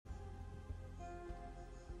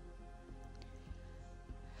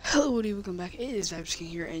Hello, everybody, welcome back. It is King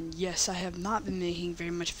here, and yes, I have not been making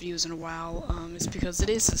very much videos in a while. It's because it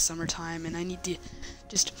is the summertime, and I need to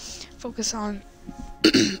just focus on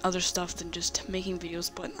other stuff than just making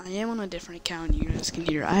videos. But I am on a different account. You guys can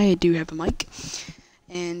hear I do have a mic,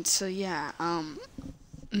 and so yeah,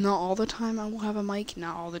 not all the time I will have a mic,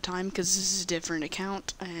 not all the time, because this is a different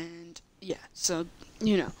account, and yeah, so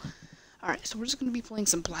you know. All right, so we're just gonna be playing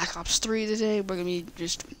some Black Ops 3 today. We're gonna be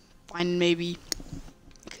just finding maybe.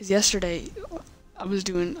 Because yesterday, I was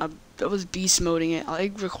beast moding it.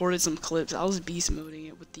 I recorded some clips. I was beast moding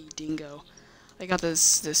it with the dingo. I got this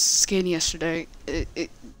skin yesterday.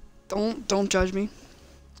 Don't judge me.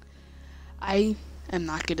 I am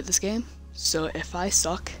not good at this game. So if I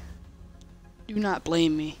suck, do not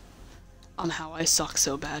blame me on how I suck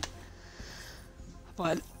so bad.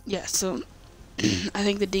 But yeah, so I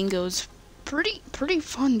think the dingo's pretty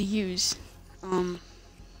fun to use.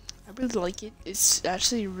 I really like it. It's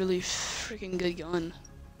actually a really freaking good gun.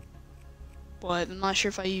 But I'm not sure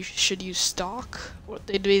if I should use stock, or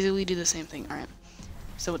they basically do the same thing. Alright.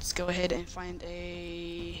 So let's go ahead and find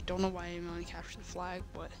a... Don't know why I'm only capture the flag,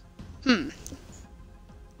 but...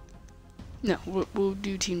 No, we'll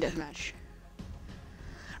do team deathmatch.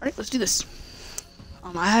 Alright, let's do this.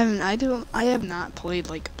 I have not played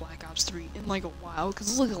like Black Ops 3 in like a while,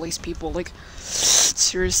 because look at these people, like,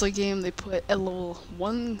 seriously game, they put a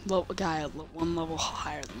one level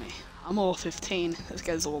higher than me. I'm level 15, this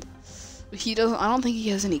guy's old. But I don't think he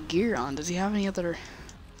has any gear on. Does he have any other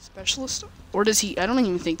specialist? Or does he, I don't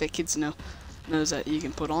even think that kids knows that you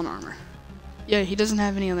can put on armor. Yeah, he doesn't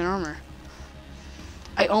have any other armor.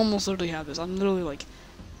 I almost literally have this. I'm literally like,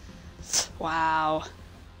 wow.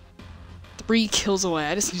 3 kills away.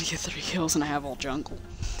 I just need to get 3 kills and I have all jungle.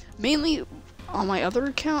 Mainly on my other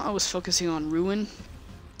account, I was focusing on Ruin.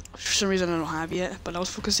 For some reason I don't have yet, but I was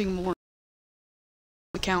focusing more on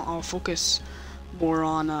the account. I'll focus more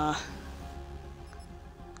on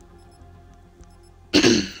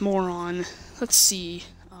let's see,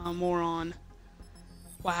 more on,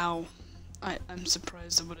 wow, I'm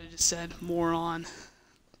surprised at what I just said. More on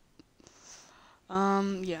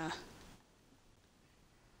yeah.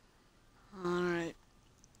 Alright.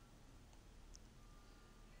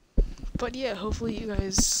 But yeah, hopefully you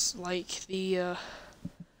guys like the,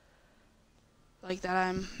 like that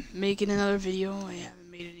I'm making another video. I haven't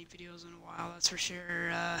made any videos in a while, that's for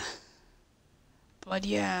sure. But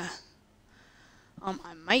yeah.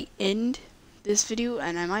 I might end this video,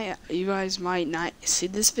 and you guys might not see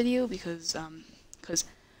this video because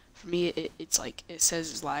for me it's like, it says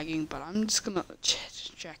it's lagging, but I'm just gonna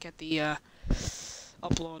check at the,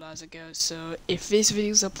 upload as it goes. So if this video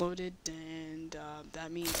is uploaded, then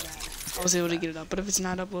that means that I was able to get it up. But if it's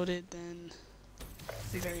not uploaded, then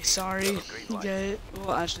I'm very sorry. You get it.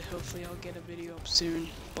 Well, actually, hopefully I'll get a video up soon.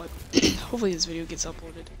 But hopefully this video gets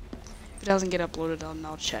uploaded. If it doesn't get uploaded, then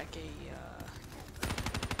I'll check a.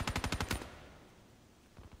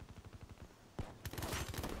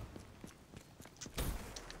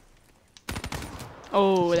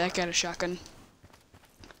 Oh, that got a shotgun.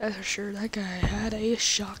 That's for sure, that guy had a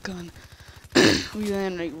shotgun. We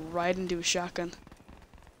landed like right into a shotgun.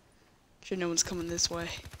 Sure, no one's coming this way.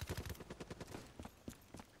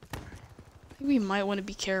 I think we might want to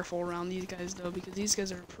be careful around these guys though, because these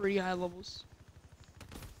guys are pretty high levels.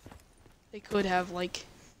 They could have like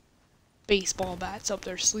baseball bats up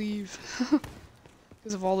their sleeve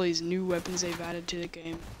because of all these new weapons they've added to the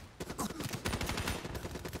game.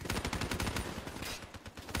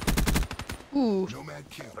 Ooh.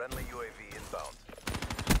 Friendly UAV inbound.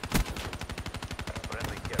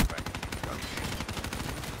 Friendly care package.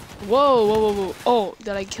 Whoa. Oh,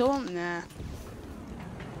 did I kill him? Nah.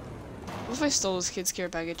 What if I stole this kid's care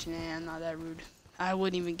package? Nah, I'm not that rude. I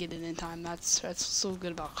wouldn't even get it in time. That's so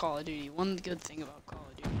good about Call of Duty. One good thing about Call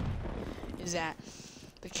of Duty is that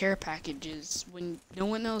the care package is when no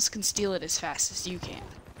one else can steal it as fast as you can.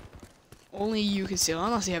 Only you can steal it,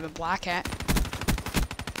 unless you have a black hat.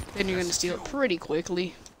 Then you're gonna steal it pretty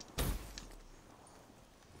quickly.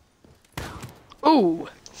 Oh!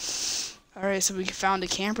 Alright, so we found a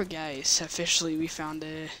camper, guys. Officially, we found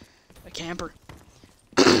a camper.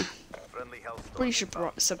 Pretty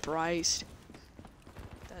surprised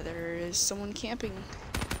that there is someone camping.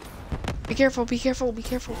 Be careful, be careful, be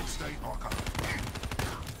careful.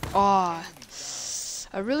 Aw.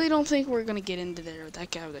 I really don't think we're gonna get into there with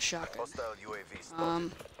that guy with a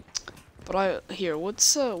shotgun. But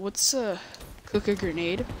what's cook a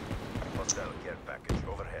grenade? Care package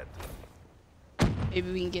overhead.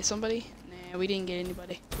 Maybe we can get somebody? Nah, we didn't get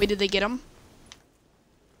anybody. Wait, did they get him?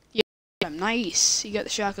 Yeah, nice. You got the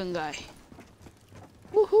shotgun guy.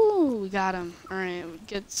 Woohoo! We got him. Alright,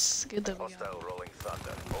 good that we got him. Hostile rolling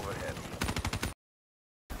thunder overhead.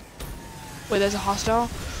 Wait, there's a hostile?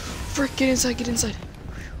 Frick, get inside, get inside.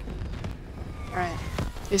 Alright.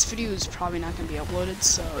 This video is probably not going to be uploaded,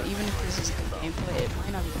 so even if this is good gameplay, it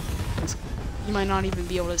might not be uploaded. You might not even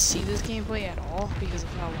be able to see this gameplay at all because of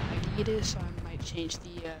how laggy it is, so I might change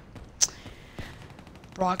the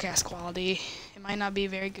broadcast quality. It might not be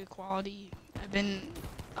very good quality. I've been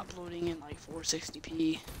uploading in like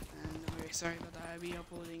 460p, and I'm very sorry about that. I'll be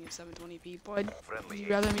uploading in 720p, but would you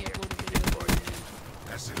rather me upload a video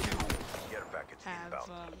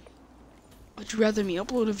would you rather me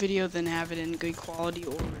upload a video than have it in good quality,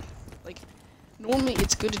 or like normally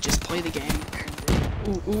it's good to just play the game.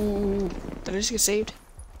 Ooh, did I just get saved?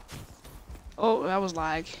 Oh, that was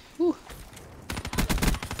lag. Ooh.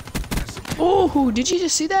 Oh, did you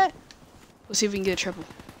just see that? Let's see if we can get a triple.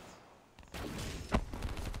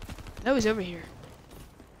 No, he's over here.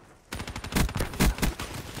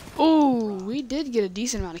 Oh, we did get a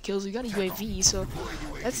decent amount of kills. We got a UAV, so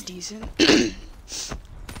that's decent.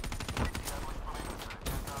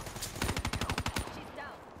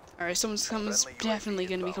 Alright, someone's definitely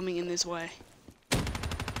gonna be coming in this way.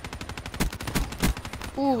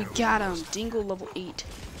 Oh, we got him. Dingle level 8.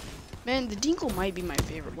 Man, the Dingle might be my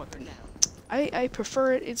favorite weapon now. I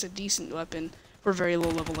prefer it. It's a decent weapon for a very low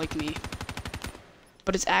level like me.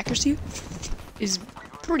 But its accuracy is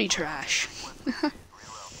pretty trash.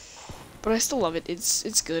 But I still love it.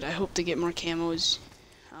 It's good. I hope to get more camos.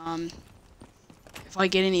 If I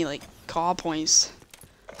get any like CoD points,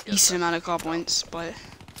 decent amount of CoD points, but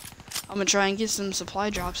I'm gonna try and get some supply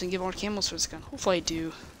drops and get more camos for this gun. Hopefully I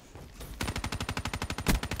do.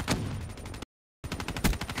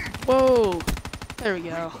 Whoa! There we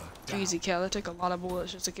go. Easy kill. That took a lot of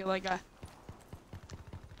bullets just to kill that guy.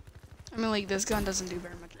 I mean, like, this gun doesn't do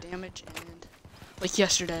very much damage, and like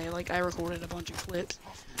yesterday, like, I recorded a bunch of clips.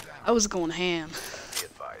 I was going ham. Be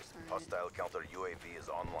advised, hostile counter UAV is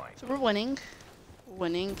online. So we're winning.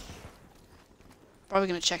 Probably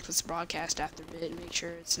gonna check this broadcast after a bit and make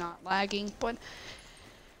sure it's not lagging, but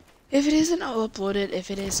if it isn't, I'll upload it. If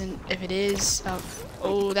it is,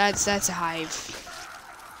 oh, that's a hive.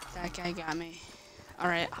 That guy got me.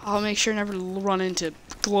 Alright, I'll make sure never to run into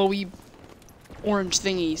glowy orange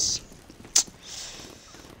thingies.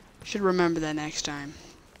 Should remember that next time.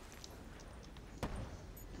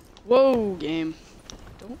 Whoa, game.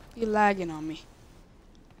 Don't be lagging on me.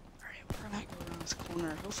 Alright, we're gonna go around this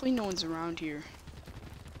corner. Hopefully no one's around here.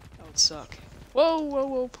 That would suck.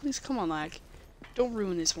 Whoa, please come on, lag. Don't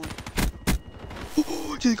ruin this one.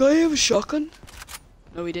 Did the guy have a shotgun?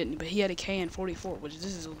 No, he didn't, but he had a KN-44, which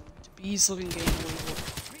this is a beast looking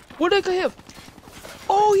KN-44. What did that guy have?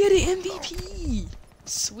 Oh, he had an MVP!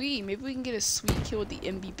 Sweet, maybe we can get a sweet kill with the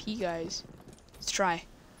MVP, guys. Let's try.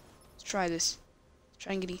 Let's try this. Let's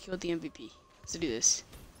try and get a kill with the MVP. Let's do this.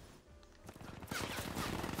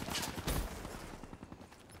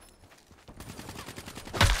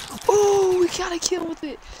 Oh, we got a kill with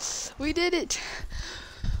it! We did it!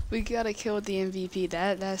 We got a kill with the MVP.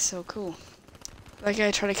 That's so cool. That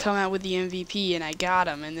guy tried to come out with the MVP and I got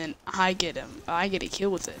him, and then I get him. I get a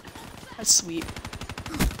kill with it. That's sweet.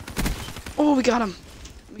 Oh, we got him.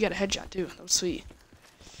 We got a headshot too. That was sweet.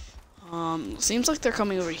 Seems like they're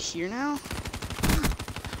coming over here now.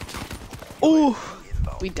 Oh,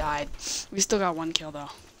 we died. We still got one kill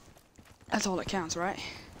though. That's all that counts, right?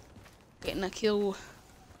 Getting a kill.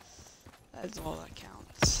 That's all that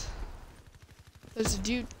counts. There's a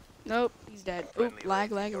dude. Nope, he's dead. Oop,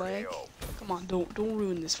 lag. Come on, don't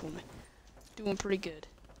ruin this for me. Doing pretty good.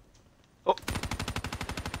 Oh.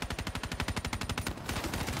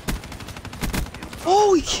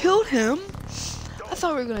 Oh, we killed him. I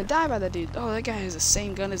thought we were gonna die by that dude. Oh, that guy has the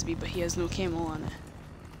same gun as me, but he has no camo on it.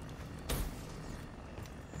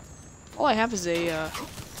 All I have is a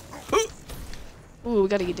ooh, we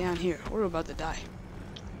gotta get down here. We're about to die.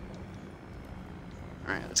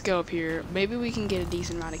 Alright, let's go up here. Maybe we can get a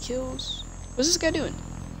decent amount of kills. What's this guy doing?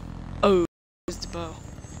 Oh, it's the bow.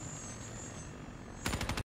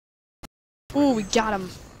 Ooh, we got him.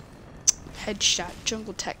 Headshot,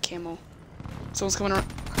 jungle tech camo. Someone's coming around.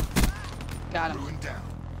 Got him.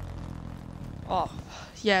 Oh,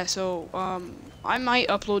 yeah, so, I might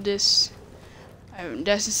upload this. I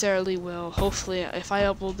necessarily will. Hopefully, if I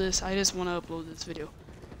upload this, I just want to upload this video.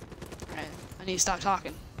 Alright, I need to stop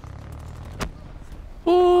talking.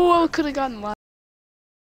 Oh, I could have gotten live.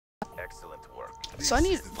 Excellent work. So I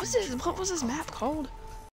need, what was this map called?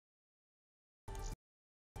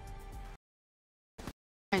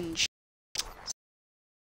 Fringe.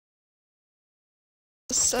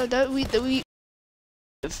 So that we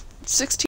 16